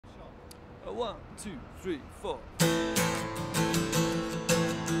1, 2, 3, 4.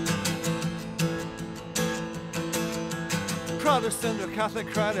 Protestant or Catholic,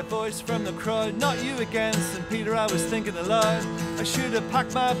 cried a voice from the crowd. Not you again, St. Peter, I was thinking aloud. I should have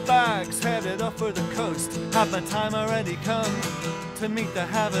packed my bags, headed up for the coast. Had my time already come to meet the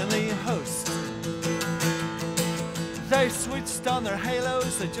heavenly host. They switched on their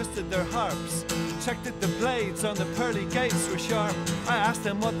halos, adjusted their harps, checked that the blades on the pearly gates were sharp. I asked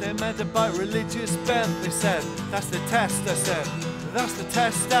them what they meant about religious bent. They said, that's the test. I said, that's the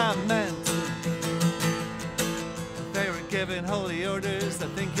test I meant. They were giving holy orders, I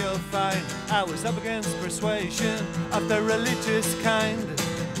think you'll find I was up against persuasion of the religious kind.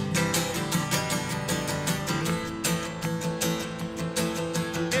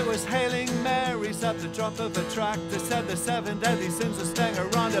 It was hailing Marys at the drop of a track. They said the 7 deadly sins were staying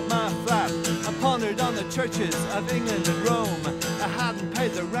around at my flat. I pondered on the churches of England and Rome. I hadn't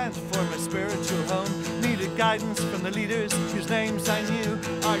paid the rent for my spiritual home. Needed guidance from the leaders whose names I knew.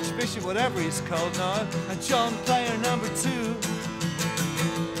 Archbishop, whatever he's called now, and John Player number 2.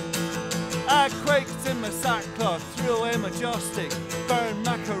 I quaked in my sackcloth, threw away my joystick, burned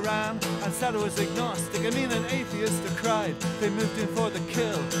my Koran, and said I was agnostic. I mean an atheist, I cried. They moved in for the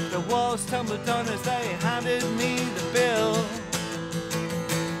kill. The walls tumbled down as they handed me the bill.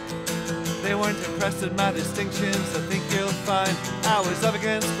 They weren't impressed with my distinctions, I think you'll find I was up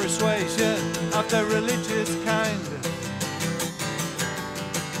against persuasion of the religious kind.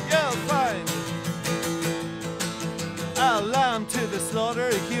 You'll find a lamb to the slaughter,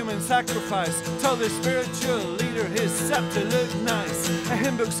 a human sacrifice. Told the spiritual leader his scepter looked nice. A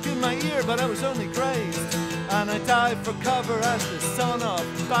hymn book skinned my ear, but I was only grazed, and I dived for cover as the sun of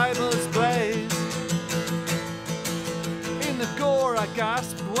Bibles blazed. In the gore I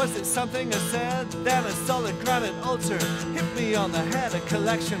gasped, was it something I said? Then a solid granite altar hit me on the head. A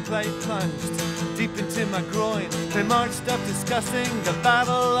collection plate plunged deep into my groin. They marched up discussing the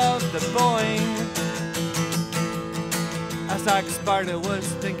battle of the Boyne. As I expired, I was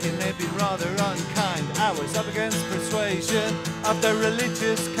thinking they'd been rather unkind. I was up against persuasion of the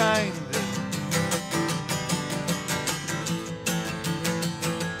religious kind.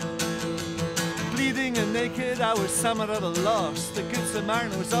 Bleeding and naked, I was somewhat at a loss. The Good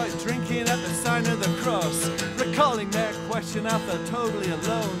Samaritan was out drinking at the sign of the cross. Recalling their question, I felt totally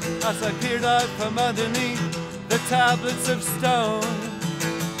alone as I peered out from underneath the tablets of stone.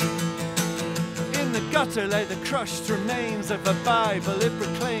 In the gutter lay the crushed remains of a Bible. It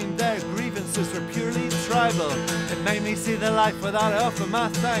proclaimed their grievances were purely tribal. It made me see the light without I offer my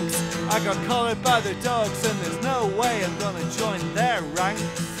thanks. I got collared by the dogs, and there's no way I'm gonna join their ranks.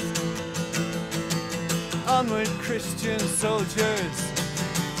 Onward, Christian soldiers,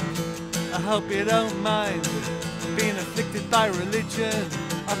 I hope you don't mind being afflicted by religion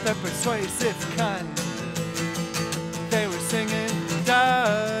of the persuasive kind. They were singing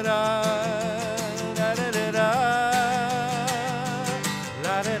da da.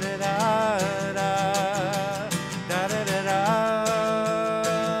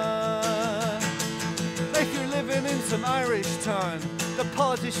 Like you're living in some Irish town, the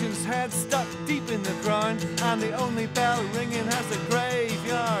politician's head stuck deep in the ground, and the only bell ringing has a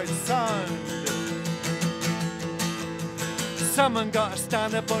graveyard sound. Someone gotta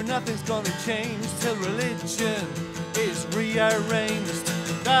stand up or nothing's gonna change till religion is rearranged.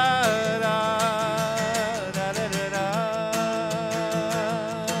 Da, da.